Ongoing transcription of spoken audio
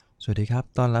สวัสดีครับ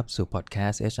ต้อนรับสู่พอดแค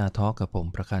สต์ HR Talk กับผม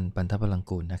ประกันปันทพลัง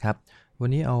กูลนะครับวัน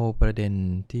นี้เอาประเด็น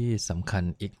ที่สำคัญ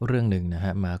อีกเรื่องหนึ่งนะฮ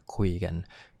ะมาคุยกัน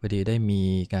พอดีได้มี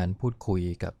การพูดคุย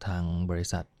กับทางบริ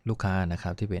ษัทลูกค้านะครั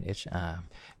บที่เป็น HR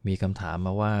มีคำถามม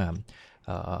าว่า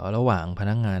ระหว่างพ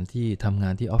นักงานที่ทำงา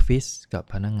นที่ออฟฟิศกับ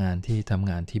พนักงานที่ทำ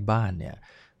งานที่บ้านเนี่ย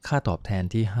ค่าตอบแทน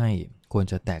ที่ให้ควร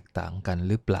จะแตกต่างกัน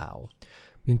หรือเปล่า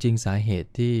จริงๆสาเห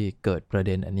ตุที่เกิดประเ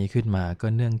ด็นอันนี้ขึ้นมาก็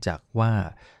เนื่องจากว่า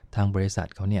ทางบริษัท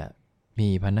เขาเนี่ยมี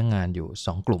พนักงานอยู่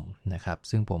2กลุ่มนะครับ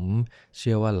ซึ่งผมเ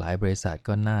ชื่อว่าหลายบริษัท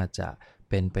ก็น่าจะ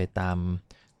เป็นไปตาม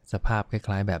สภาพค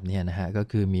ล้ายๆแบบนี้นะฮะก็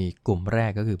คือมีกลุ่มแร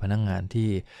กก็คือพนักงานที่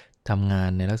ทำงาน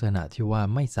ในลักษณะที่ว่า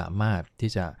ไม่สามารถ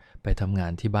ที่จะไปทำงา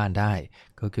นที่บ้านได้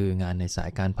ก็คืองานในสาย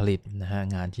การผลิตนะฮะ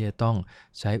งานที่จะต้อง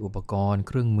ใช้อุปกรณ์เ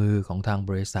ครื่องมือของทาง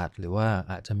บริษัทหรือว่า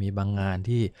อาจจะมีบางงาน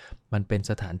ที่มันเป็น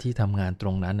สถานที่ทำงานตร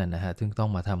งนั้นนะฮะซึ่งต้อง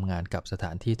มาทำงานกับสถ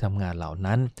านที่ทำงานเหล่า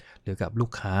นั้นหรือกับลู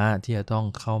กค้าที่จะต้อง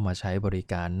เข้ามาใช้บริ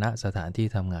การณสถานที่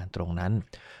ทำงานตรงนั้น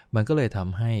มันก็เลยท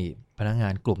ำให้พนักงา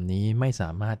นกลุ่มนี้ไม่สา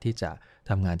มารถที่จะ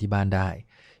ทำงานที่บ้านได้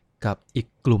กับอีก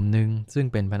กลุ่มหนึ่งซึ่ง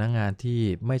เป็นพนักงานที่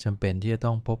ไม่จำเป็นที่จะ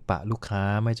ต้องพบปะลูกค้า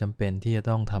ไม่จำเป็นที่จะ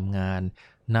ต้องทำงาน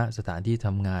ณสถานที่ท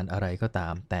ำงานอะไรก็ตา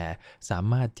มแต่สา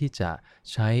มารถที่จะ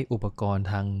ใช้อุปกรณ์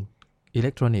ทางอิเล็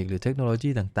กทรอนิกส์หรือเทคโนโลยี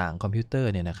ต่างๆคอมพิวเตอร์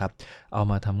เนี่ยนะครับเอา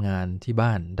มาทำงานที่บ้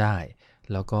านได้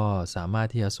แล้วก็สามารถ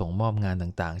ที่จะส่งมอบงาน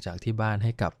ต่างๆจากที่บ้านใ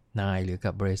ห้กับนายหรือ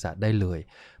กับบริษัทได้เลย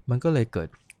มันก็เลยเกิด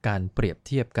การเปรียบเ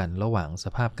ทียบกันระหว่างส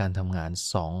ภาพการทำงาน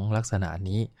2ลักษณะ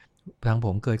นี้ทางผ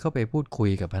มเคยเข้าไปพูดคุย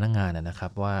กับพนักงานนะครั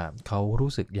บว่าเขา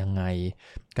รู้สึกยังไง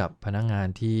กับพนักงาน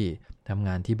ที่ทำง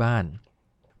านที่บ้าน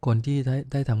คนที่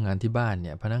ได้ทำงานที่บ้านเ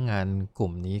นี่ยพนักงานกลุ่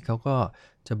มนี้เขาก็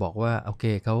จะบอกว่าโอเค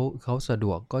เขาสะด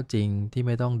วกก็จริงที่ไ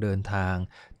ม่ต้องเดินทาง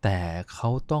แต่เขา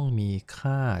ต้องมี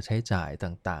ค่าใช้จ่าย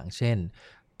ต่างๆเช่น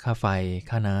ค่าไฟ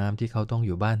ค่าน้ำที่เขาต้องอ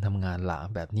ยู่บ้านทำงานหลัง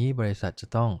แบบนี้บริษัทจะ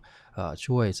ต้อง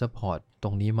ช่วยซัพพอร์ตตร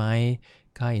งนี้ไหม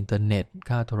ค่าอินเทอร์เน็ต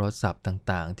ค่าโทรศัพท์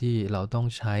ต่างๆที่เราต้อง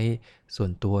ใช้ส่ว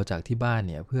นตัวจากที่บ้าน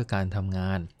เนี่ยเพื่อการทำง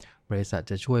านบริษัท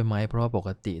จะช่วยไหมเพราะว่าปก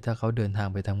ติถ้าเขาเดินทาง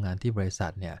ไปทำงานที่บริษั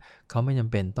ทเนี่ยเขาไม่จ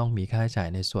ำเป็นต้องมีค่าใช้จ่าย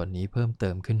ในส่วนนี้เพิ่มเติ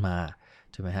มขึ้นมา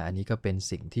ใช่ไหมฮะอันนี้ก็เป็น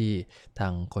สิ่งที่ทา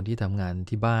งคนที่ทำงาน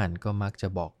ที่บ้านก็มักจะ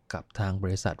บอกกับทางบ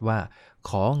ริษัทว่า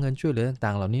ขอเงินช่วยเหลือต่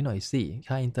างๆเหล่านี้หน่อยสิ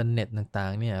ค่าอินเทอร์เน็ตต่า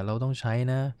งๆเนี่ยเราต้องใช้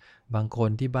นะบางคน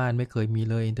ที่บ้านไม่เคยมี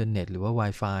เลยอินเทอร์เน็ตหรือว่า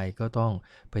Wi-Fi ก็ต้อง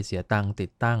ไปเสียตังค์ติ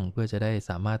ดตั้งเพื่อจะได้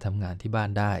สามารถทำงานที่บ้าน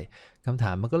ได้คำถ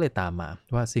ามมันก็เลยตามมา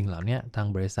ว่าสิ่งเหล่านี้ทาง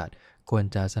บริษัทควร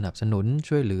จะสนับสนุน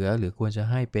ช่วยเหลือหรือควรจะ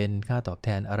ให้เป็นค่าตอบแท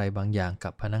นอะไรบางอย่างกั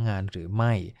บพนักงานหรือไ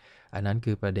ม่อันนั้น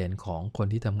คือประเด็นของคน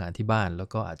ที่ทำงานที่บ้านแล้ว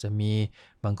ก็อาจจะมี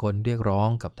บางคนเรียกร้อง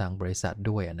กับทางบริษัท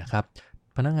ด้วยนะครับ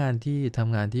พนักงานที่ท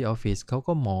ำงานที่ออฟฟิศเขา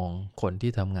ก็มองคน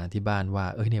ที่ทำงานที่บ้านว่า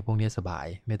เนี่ยพวกนี้สบาย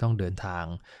ไม่ต้องเดินทาง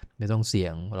ไม่ต้องเสี่ย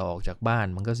งเราออกจากบ้าน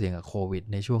มันก็เสี่ยงกับโควิด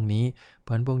ในช่วงนี้เพร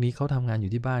าะฉะนั้นพวกนี้เขาทำงานอ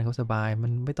ยู่ที่บ้านเขาสบายมั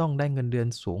นไม่ต้องได้เงินเดือน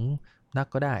สูงนัก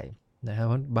ก็ได้นะครับเ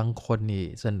พราะบางคนนี่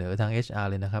เสนอทาง HR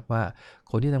เลยนะครับว่า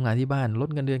คนที่ทำงานที่บ้านลด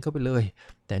เงินเดือนเข้าไปเลย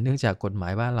แต่เนื่องจากกฎหมา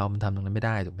ยบ้านเรามันทำตรงนั้นไม่ไ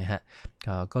ด้ถูกไหมฮะ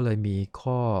ก็เลยมี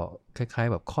ข้อคล้าย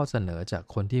ๆแบบข้อเสนอจาก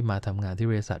คนที่มาทำงานที่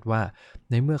บริษัทว่า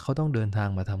ในเมื่อเขาต้องเดินทาง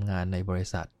มาทำงานในบริ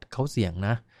ษัทเขาเสี่ยงน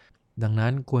ะดังนั้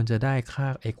นควรจะได้ค่า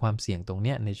ความเสี่ยงตรงเ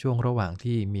นี้ยในช่วงระหว่าง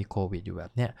ที่มีโควิดอยู่แบ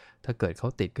บเนี้ยถ้าเกิดเขา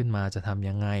ติดขึ้นมาจะทำ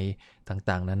ยังไง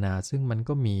ต่างๆนานาซึ่งมัน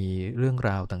ก็มีเรื่อง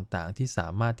ราวต่างๆที่สา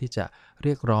มารถที่จะเ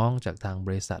รียกร้องจากทางบ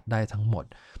ริษัทได้ทั้งหมด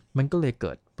มันก็เลยเ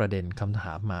กิดประเด็นคำถ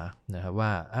ามมานะครับว่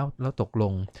าแล้วตกล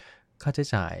งค่าใช้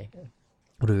จ่าย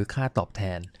หรือค่าตอบแท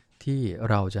นที่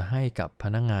เราจะให้กับพ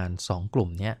นักงาน2กลุ่ม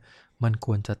เนี้ยมันค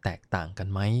วรจะแตกต่างกัน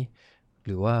ไหมห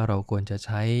รือว่าเราควรจะใ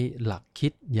ช้หลักคิ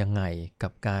ดยังไงกั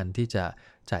บการที่จะ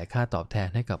จ่ายค่าตอบแทน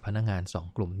ให้กับพนักงาน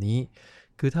2กลุ่มนี้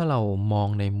คือถ้าเรามอง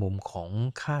ในมุมของ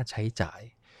ค่าใช้จ่าย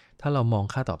ถ้าเรามอง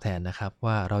ค่าตอบแทนนะครับ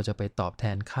ว่าเราจะไปตอบแท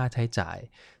นค่าใช้จ่าย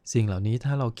สิ่งเหล่านี้ถ้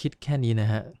าเราคิดแค่นี้น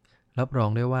ะฮะรับรอง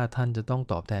ได้ว่าท่านจะต้อง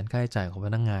ตอบแทนค่าใช้จ่ายของพ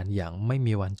นักงานอย่างไม่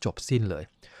มีวันจบสิ้นเลย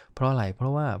เพราะอะไรเพรา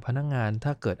ะว่าพนักงานถ้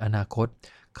าเกิดอนาคต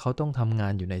เขาต้องทำงา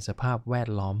นอยู่ในสภาพแวด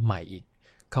ล้อมใหม่อีก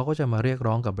เขาก็จะมาเรียก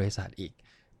ร้องกับบริษัทอีก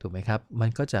ถูกไหมครับมัน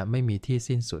ก็จะไม่มีที่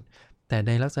สิ้นสุดแต่ใ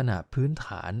นลักษณะพื้นฐ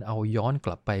านเอาย้อนก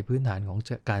ลับไปพื้นฐานของ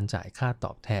การจ่ายค่าต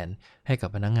อบแทนให้กับ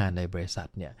พนักงานในบริษัท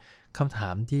เนี่ยคำถา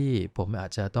มที่ผมอา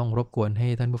จจะต้องรบกวนให้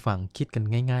ท่านผู้ฟังคิดกัน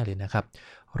ง่ายๆเลยนะครับ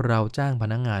เราจ้างพ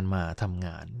นักงานมาทำง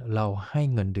านเราให้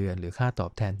เงินเดือนหรือค่าตอ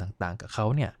บแทนต่างๆกับเขา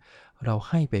เนี่ยเรา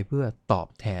ให้ไปเพื่อตอบ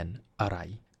แทนอะไร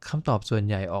คำตอบส่วน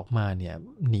ใหญ่ออกมาเนี่ย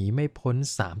หนีไม่พ้น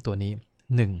3ตัวนี้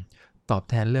 1. ตอบ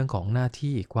แทนเรื่องของหน้า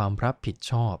ที่ความรับผิด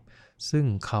ชอบซึ่ง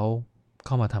เขาเ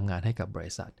ข้ามาทำงานให้กับบ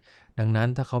ริษัทดังนั้น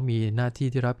ถ้าเขามีหน้าที่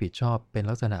ที่รับผิดชอบเป็น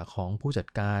ลักษณะของผู้จัด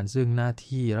การซึ่งหน้า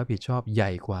ที่รับผิดชอบให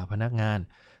ญ่กว่าพนักงาน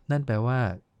นั่นแปลว่า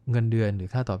เงินเดือนหรือ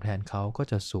ค่าตอบแทนเขาก็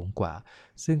จะสูงกว่า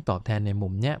ซึ่งตอบแทนในมุ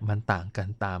มเนี้ยมันต่างกัน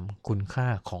ตามคุณค่า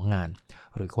ของงาน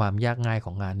หรือความยากง่ายข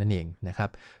องงานนั่นเองนะครับ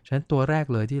ฉะนั้นตัวแรก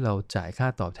เลยที่เราจ่ายค่า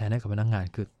ตอบแทนให้กับพนักงาน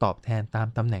คือตอบแทนตาม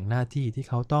ตำแหน่งหน้าที่ที่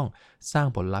เขาต้องสร้าง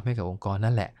ผลลัพธ์ให้กับองค์กร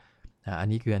นั่นแหละอัน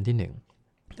นี้คืออันที่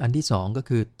1อันที่2ก็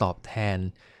คือตอบแทน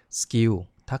สกิล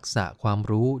ทักษะความ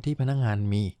รู้ที่พนักงาน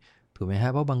มีถูกไหมฮ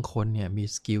ะเพราะบางคนเนี่ยมี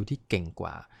สกิลที่เก่งก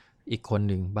ว่าอีกคน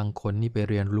หนึ่งบางคนนี่ไป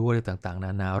เรียนรู้อะไรต่างๆน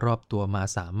านารอบตัวมา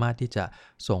สามารถที่จะ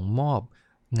ส่งมอบ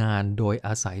งานโดยอ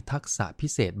าศัยทักษะพิ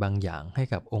เศษบางอย่างให้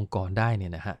กับองค์กรได้เนี่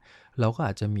ยนะฮะเราก็อ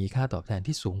าจจะมีค่าตอบแทน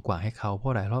ที่สูงกว่าให้เขาเพรา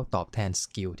ะอะไรเราตอบแทนส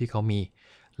กิลที่เขามี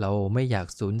เราไม่อยาก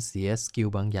สูญเสียสกิล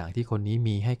บางอย่างที่คนนี้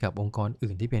มีให้กับองค์กร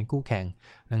อื่นที่เป็นคู่แข่ง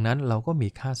ดังนั้นเราก็มี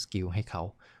ค่าสกิลให้เขา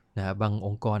นะบางอ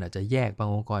งค์กรอาจจะแยกบาง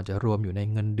องค์กรจะรวมอยู่ใน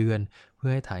เงินเดือนเพื่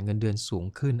อให้ฐานเงินเดือนสูง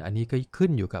ขึ้นอันนี้ก็ขึ้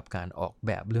นอยู่กับการออกแ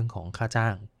บบเรื่องของค่าจ้า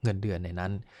งเงินเดือนในนั้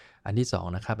นอันที่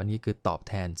2นะครับอันนี้คือตอบ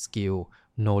แทนสกิล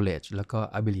knowledge แล้วก็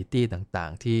ability ต่า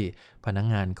งๆที่พนัก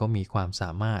งานเขามีความส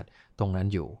ามารถตรงนั้น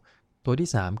อยู่ตัวที่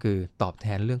3คือตอบแท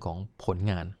นเรื่องของผล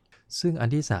งานซึ่งอัน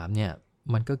ที่3เนี่ย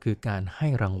มันก็คือการให้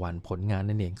รางวัลผลงาน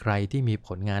นั่นเองใครที่มีผ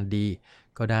ลงานดี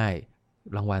ก็ได้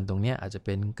รางวัลตรงนี้อาจจะเ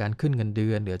ป็นการขึ้นเงินเดื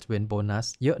อนหรือจะเป็นโบนัส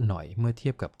เยอะหน่อยเมื่อเที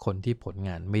ยบกับคนที่ผลง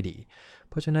านไม่ดี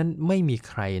เพราะฉะนั้นไม่มี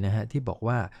ใครนะฮะที่บอก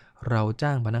ว่าเราจ้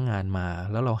างพนักงานมา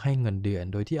แล้วเราให้เงินเดือน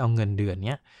โดยที่เอาเงินเดือนเ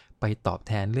นี้ยไปตอบแ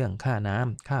ทนเรื่องค่าน้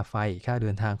ำค่าไฟค่าเดิ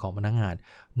นทางของพนักงาน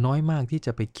น้อยมากที่จ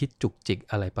ะไปคิดจุกจิก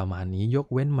อะไรประมาณนี้ยก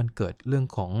เว้นมันเกิดเรื่อง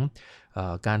ของ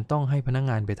การต้องให้พนัก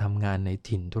งานไปทำงานใน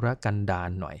ถิ่นธุรกันดาร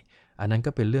หน่อยอันนั้น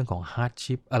ก็เป็นเรื่องของ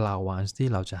hardship allowance ที่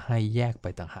เราจะให้แยกไป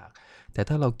ต่างหากแต่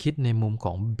ถ้าเราคิดในมุมข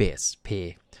อง base pay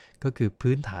ก็คือ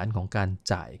พื้นฐานของการ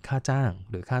จ่ายค่าจ้าง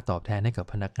หรือค่าตอบแทนให้กับ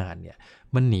พนักงานเนี่ย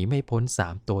มันหนีไม่พ้น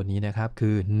3ตัวนี้นะครับ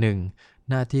คือ1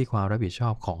หน้าที่ความรับผิดชอ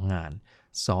บของงาน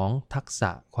2ทักษ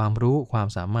ะความรู้ความ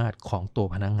สามารถของตัว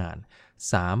พนักงาน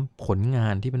3ผลงา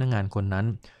นที่พนักงานคนนั้น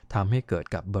ทำให้เกิด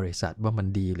กับบริษัทว่ามัน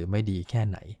ดีหรือไม่ดีแค่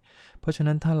ไหนเพราะฉะ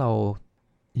นั้นถ้าเรา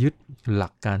ยึดหลั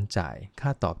กการจ่ายค่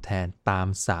าตอบแทนตาม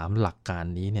3หลักการ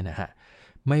นี้เนี่ยนะฮะ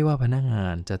ไม่ว่าพนักงา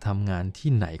นจะทำงานที่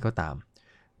ไหนก็ตาม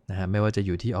นะฮะไม่ว่าจะอ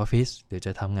ยู่ที่ออฟฟิศหรือจ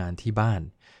ะทำงานที่บ้าน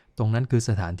ตรงนั้นคือ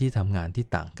สถานที่ทำงานที่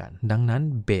ต่างกันดังนั้น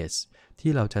เบส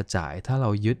ที่เราจะจ่ายถ้าเรา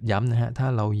ยึดย้ำนะฮะถ้า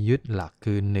เรายึดหลัก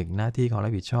คือ1หน้าที่ความรั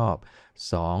บผิดชอบ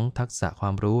2ทักษะควา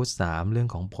มรู้3เรื่อง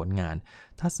ของผลงาน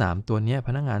ถ้า3ตัวนี้พ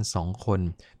นักงาน2คน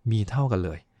มีเท่ากันเ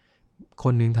ลยค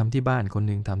นนึงทำที่บ้านคน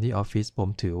นึงทำที่ออฟฟิศผม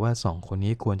ถือว่า2คน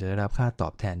นี้ควรจะได้รับค่าตอ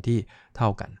บแทนที่เท่า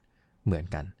กันเหมือน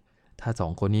กันถ้า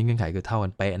2คนนี้เงื่อนไขคือเท่ากั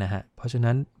นเป๊ะนะฮะเพราะฉะ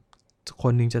นั้นค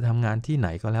นนึงจะทำงานที่ไหน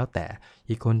ก็แล้วแต่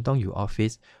อีกคนต้องอยู่ออฟฟิ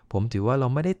ศผมถือว่าเรา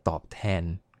ไม่ได้ตอบแทน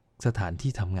สถาน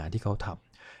ที่ทำงานที่เขาท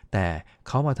ำแต่เ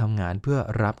ขามาทำงานเพื่อ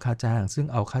รับค่าจ้างซึ่ง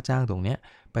เอาค่าจ้างตรงนี้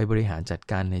ไปบริหารจัด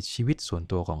การในชีวิตส่วน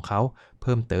ตัวของเขาเ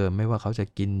พิ่มเติมไม่ว่าเขาจะ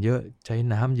กินเยอะใช้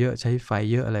น้ำเยอะใช้ไฟ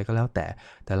เยอะอะไรก็แล้วแ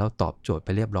ต่เราตอบโจทย์ไป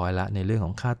เรียบร้อยแล้วในเรื่องข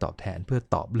องค่าตอบแทนเพื่อ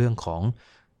ตอบเรื่องของ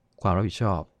ความรับผิดช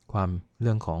อบความเ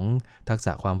รื่องของทักษ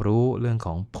ะความรู้เรื่องข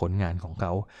องผลงานของเข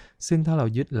าซึ่งถ้าเรา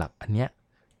ยึดหลักอันเนี้ย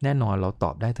แน่นอนเราต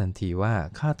อบได้ทันทีว่า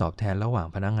ค่าตอบแทนระหว่าง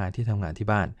พนักงานที่ทำงานที่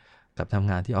บ้านกับทำ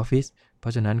งานที่ออฟฟิศเพรา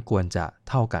ะฉะนั้นควรจะ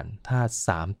เท่ากันถ้า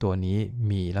3ตัวนี้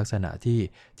มีลักษณะที่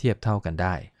เทียบเท่ากันไ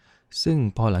ด้ซึ่ง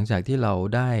พอหลังจากที่เรา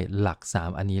ได้หลัก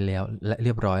3อันนี้แล้วและเ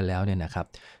รียบร้อยแล้วเนี่ยนะครับ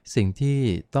สิ่งที่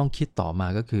ต้องคิดต่อมา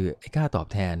ก็คือไอ้ค่าตอบ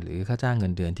แทนหรือค่าจ้างเงิ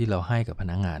นเดือนที่เราให้กับพ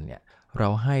นักงานเนี่ยเรา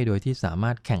ให้โดยที่สาม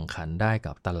ารถแข่งขันได้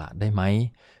กับตลาดได้ไหม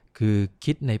คือ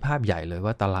คิดในภาพใหญ่เลย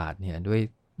ว่าตลาดเนี่ยด้วย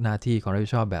หน้าที่ความรับผิ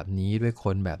ดชอบแบบนี้ด้วยค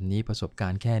นแบบนี้ประสบกา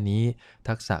รณ์แค่นี้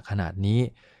ทักษะขนาดนี้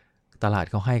ตลาด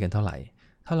เขาให้กันเท่าไหร่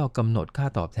ถ้าเรากำหนดค่า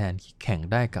ตอบแทนแข่ง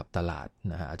ได้กับตลาด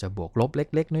นะฮะอาจจะบวกลบเ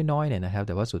ล็กๆน้อยๆเนี่ยนะครับแ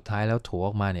ต่ว่าสุดท้ายแล้วถัวอ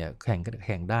อกมาเนี่ยแ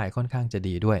ข่งได้ค่อนข้างจะ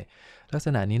ดีด้วยลักษ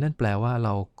ณะนี้นั่นแปลว่าเร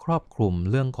าครอบคลุม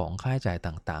เรื่องของค่าใช้จ่าย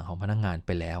ต่างๆของพนักงานไป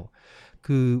แล้ว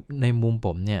คือในมุมผ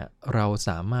มเนี่ยเราส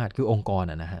ามารถคือองค์กร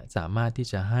นะฮะสามารถที่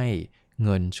จะให้เ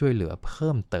งินช่วยเหลือเ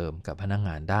พิ่มเติมกับพนักง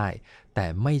านได้แต่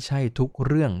ไม่ใช่ทุก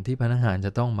เรื่องที่พนักงานจ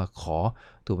ะต้องมาขอ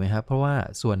ถูกไหมครับเพราะว่า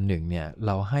ส่วนหนึ่งเนี่ยเ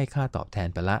ราให้ค่าตอบแทน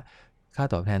ไปละค่า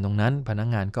ตอบแทนตรงนั้นพนัก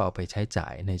งานก็เอาไปใช้จ่า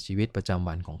ยในชีวิตประจำ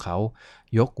วันของเขา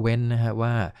ยกเว้นนะฮะ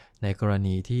ว่าในกร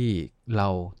ณีที่เรา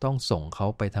ต้องส่งเขา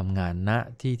ไปทำงานณ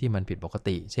ที่ที่มันผิดปก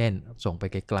ติเช่นส่งไป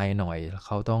ไกลๆหน่อยเข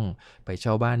าต้องไปเช่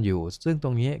าบ้านอยู่ซึ่งตร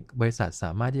งนี้บริษัทส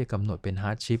ามารถที่จะกำหนดเป็น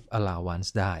hardship allowance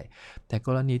ได้แต่ก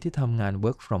รณีที่ทำงาน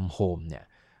work from home เนี่ย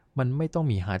มันไม่ต้อง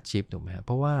มี hardship ถูกไหมครับเ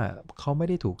พราะว่าเขาไม่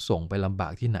ได้ถูกส่งไปลำบา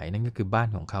กที่ไหนนั่นก็คือบ้าน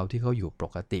ของเขาที่เขาอยู่ป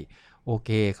กติโอเค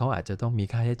เขาอาจจะต้องมี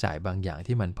ค่าใช้จ่ายบางอย่าง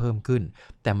ที่มันเพิ่มขึ้น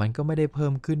แต่มันก็ไม่ได้เพิ่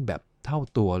มขึ้นแบบเท่า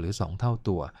ตัวหรือ2เท่า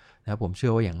ตัวนะผมเชื่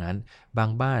อว่าอย่างนั้นบาง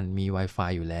บ้านมี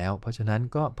Wi-Fi อยู่แล้วเพราะฉะนั้น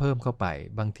ก็เพิ่มเข้าไป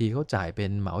บางทีเขาจ่ายเป็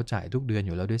นเหมาจ่ายทุกเดือนอ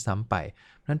ยู่แล้วด้วยซ้ำไป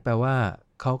นั่นแปลว่า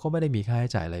เขาก็ไม่ได้มีค่าใช้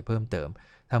จ่ายอะไรเพิ่มเติม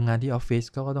ทำงานที่ออฟฟิศ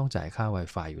ก็ต้องจ่ายค่า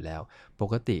Wi-Fi อยู่แล้วป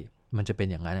กติมันจะเป็น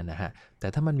อย่างนั้นนะฮะแต่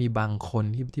ถ้ามันมีบางคน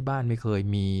ที่บ้านไม่เคย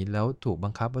มีแล้วถูกบั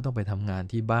งคับว่าต้องไปทำงาน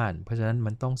ที่บ้านเพราะฉะนั้น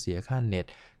มันต้องเสียค่าเน็ต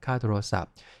ค่าโทรศัพ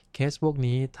ท์เคสพวก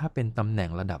นี้ถ้าเป็นตำแหน่ง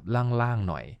ระดับล่างๆ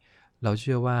หน่อยเราเ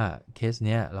ชื่อว่าเคสเ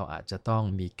นี้ยเราอาจจะต้อง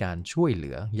มีการช่วยเห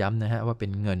ลือย้ำนะฮะว่าเป็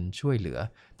นเงินช่วยเหลือ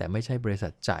แต่ไม่ใช่บริษั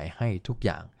ทจ่ายให้ทุกอ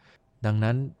ย่างดัง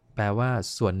นั้นแปลว่า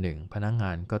ส่วนหนึ่งพนักง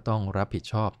านก็ต้องรับผิด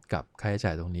ชอบกับค่าใช้จ่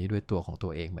ายตรงนี้ด้วยตัวของตั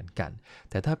วเองเหมือนกัน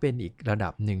แต่ถ้าเป็นอีกระดั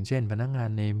บหนึ่งเช่นพนักงาน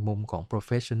ในมุมของ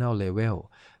professional level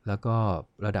แล้วก็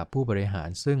ระดับผู้บริหาร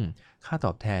ซึ่งค่าต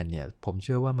อบแทนเนี่ยผมเ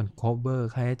ชื่อว่ามัน cover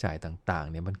ค่าใช้จ่ายต่างๆ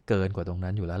เนี่ยมันเกินกว่าตรง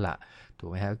นั้นอยู่แล้วล่ะถูก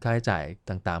ไหมครับค่าใช้จ่าย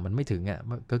ต่างๆมันไม่ถึง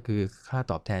ก็คือค่า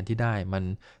ตอบแทนที่ได้มัน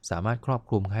สามารถครอบ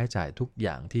คลุมค่าใช้จ่ายทุกอ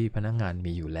ย่างที่พนักงาน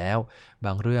มีอยู่แล้วบ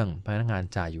างเรื่องพนักงาน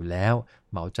จ่ายอยู่แล้ว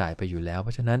เหมาจ่ายไปอยู่แล้วเพ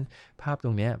ราะฉะนั้นภาพต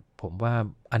รงนี้ผมว่า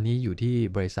อันนี้อยู่ที่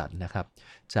บริษัทนะครับ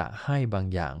จะให้บาง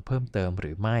อย่างเพิ่มเติมห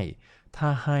รือไม่ถ้า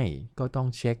ให้ก็ต้อง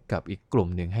เช็คกับอีกกลุ่ม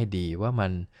หนึ่งให้ดีว่ามั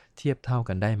นเทียบเท่า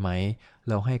กันได้ไหม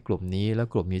เราให้กลุ่มนี้แล้ว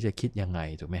กลุ่มนี้จะคิดยังไง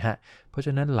ถูกไหมฮะเพราะฉ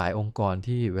ะนั้นหลายองค์กร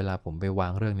ที่เวลาผมไปวา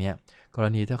งเรื่องนี้กร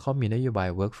ณีถ้าเขามีนโยบาย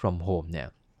work from home เนี่ย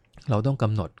เราต้องก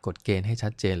ำหนดกฎเกณฑ์ให้ชั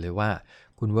ดเจนเลยว่า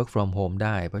คุณ work from home ไ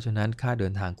ด้เพราะฉะนั้นค่าเดิ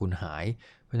นทางคุณหาย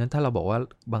เพราะฉะนั้นถ้าเราบอกว่า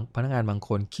บางพนักงานบางค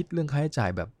นคิดเรื่องค่าใช้จ่าย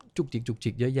แบบจุกจิ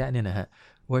กเยอะแยะเนี่ยนะฮะ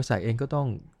บริษัทเองก็ต้อง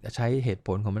ใช้เหตุผ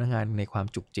ลของพนักงานในความ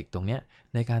จุกจิกตรงเนี้ย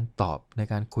ในการตอบใน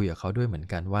การคุยกับเขาด้วยเหมือน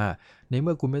กันว่าในเ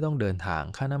มื่อคุณไม่ต้องเดินทาง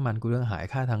ค่าน้ำมันคุณต้องหาย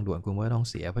ค่าทางด่วนคุณไม่ต้อง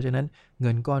เสียเพราะฉะนั้นเ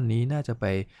งินก้อนนี้น่าจะไป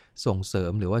ส่งเสริ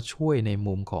มหรือว่าช่วยใน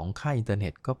มุมของค่าอินเทอร์เน็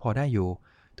ตก็พอได้อยู่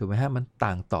ถูกไหมฮะมัน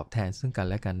ต่างตอบแทนซึ่งกัน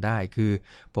และกันได้คือ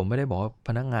ผมไม่ได้บอกว่าพ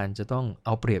นักงานจะต้องเอ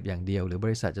าเปรียบอย่างเดียวหรือบ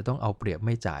ริษัทจะต้องเอาเปรียบไ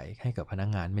ม่จ่ายให้กับพนัก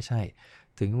งานไม่ใช่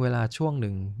ถึงเวลาช่วงห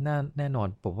นึ่งแน่นอน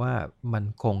ผมว่ามัน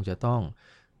คงจะต้อง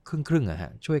ครึ่งอะฮ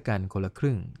ะช่วยกันคนละค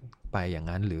รึ่งไปอย่าง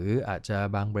นั้นหรืออาจจะ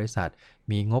บางบริษัท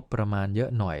มีงบประมาณเยอะ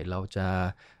หน่อยเราจะ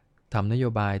ทำนโย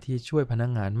บายที่ช่วยพนั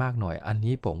กงานมากหน่อยอัน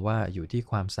นี้ผมว่าอยู่ที่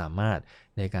ความสามารถ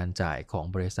ในการจ่ายของ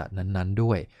บริษัทนั้นๆ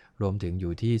ด้วยรวมถึงอ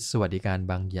ยู่ที่สวัสดิการ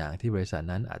บางอย่างที่บริษัท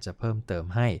นั้นอาจจะเพิ่มเติม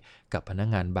ให้กับพนัก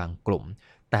งานบางกลุ่ม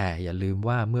แต่อย่าลืม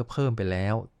ว่าเมื่อเพิ่มไปแล้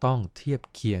วต้องเทียบ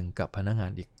เคียงกับพนักงา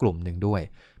นอีกกลุ่มหนึ่งด้วย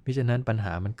มิฉะนั้นปัญห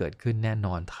ามันเกิดขึ้นแน่น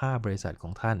อนถ้าบริษัทข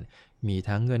องท่านมี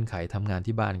ทั้งเงื่อนไขทำงาน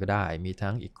ที่บ้านก็ได้มี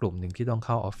ทั้งอีกกลุ่มหนึ่งที่ต้องเ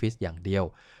ข้าออฟฟิศอย่างเดียว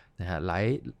นะฮะห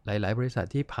ลายบริษัท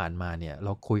ที่ผ่านมาเนี่ยเร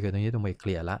าคุยกันตรงนี้ต้องไปเค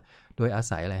ลียร์ละโดยอา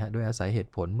ศัยอะไรฮะโดยอาศัยเห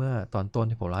ตุผลเมื่อตอนต้น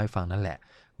ที่ผมเล่าให้ฟังนั่นแหละ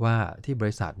ว่าที่บ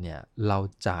ริษัทเนี่ยเรา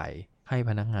จ่ายให้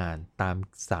พนักงานตาม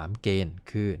3เกณฑ์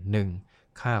คือ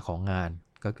1ค่าของงาน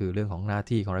ก็คือเรื่องของหน้า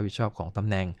ที่ของรับผิดชอบของตำ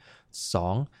แหน่ง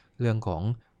2เรื่องของ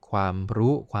ความ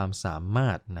รู้ความสามา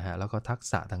รถนะฮะแล้วก็ทัก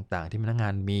ษะต่างๆที่พนักงา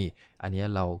นมีอันนี้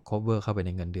เรา cover เข้าไปใน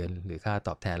เงินเดือนหรือค่าต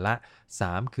อบแทนละ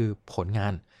3คือผลงา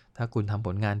นถ้าคุณทำผ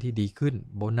ลงานที่ดีขึ้น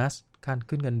โบนัสขั้น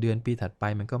ขึ้นเงินเดือนปีถัดไป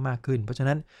มันก็มากขึ้นเพราะฉะ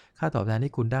นั้นค่าตอบแทน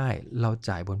ที่คุณได้เรา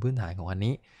จ่ายบนพื้นฐานของอัน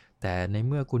นี้แต่ในเ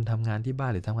มื่อคุณทำงานที่บ้า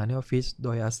นหรือทำงานที่ออฟฟิศโด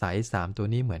ยอาศัย3ตัว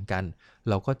นี้เหมือนกัน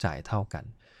เราก็จ่ายเท่ากัน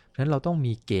เพราะฉะนั้นเราต้อง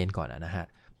มีเกณฑ์ก่อนนะฮะ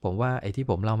ผมว่าไอ้ที่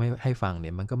ผมเล่าให้ฟังเ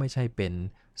นี่ยมันก็ไม่ใช่เป็น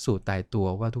สูตรตายตัว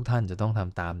ว่าทุกท่านจะต้องท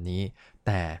ำตามนี้แ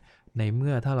ต่ในเ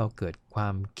มื่อถ้าเราเกิดควา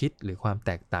มคิดหรือความแ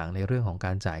ตกต่างในเรื่องของก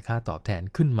ารจ่ายค่าตอบแทน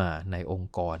ขึ้นมาในอง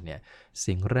ค์กรเนี่ย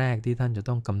สิ่งแรกที่ท่านจะ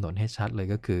ต้องกำหนดให้ชัดเลย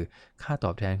ก็คือค่าต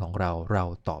อบแทนของเรา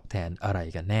ตอบแทนอะไร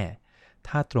กันแน่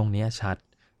ถ้าตรงนี้ชัด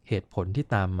เหตุผลที่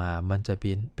ตามมามันจะ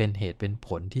เป็นเหตุเป็นผ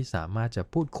ลที่สามารถจะ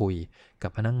พูดคุยกั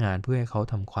บพนักงานเพื่อให้เขา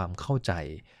ทำความเข้าใจ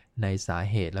ในสา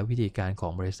เหตุและวิธีการขอ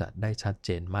งบริษัทได้ชัดเจ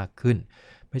นมากขึ้น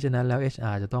ไม่ฉะนั้นแล้ว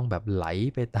HR จะต้องแบบไหล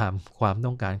ไปตามความ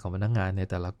ต้องการของพนักงานใน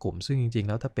แต่ละกลุ่มซึ่งจริงๆแ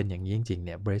ล้วถ้าเป็นอย่างนี้จริงๆเ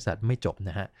นี่ยบริษัทไม่จบน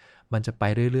ะฮะมันจะไป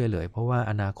เรื่อยๆเลยเพราะว่า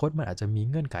อนาคตมันอาจจะมี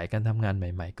เงื่อนไขการทำงานใ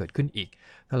หม่ๆเกิดขึ้นอีก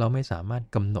ถ้าเราไม่สามารถ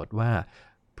กำหนดว่า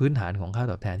พื้นฐานของค่า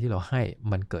ตอบแทนที่เราให้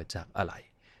มันเกิดจากอะไร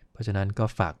เพราะฉะนั้นก็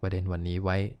ฝากประเด็นวันนี้ไ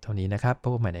ว้เท่านี้นะครับพ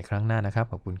บกันใหม่ในครั้งหน้านะครับ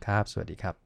ขอบคุณครับสวัสดีครับ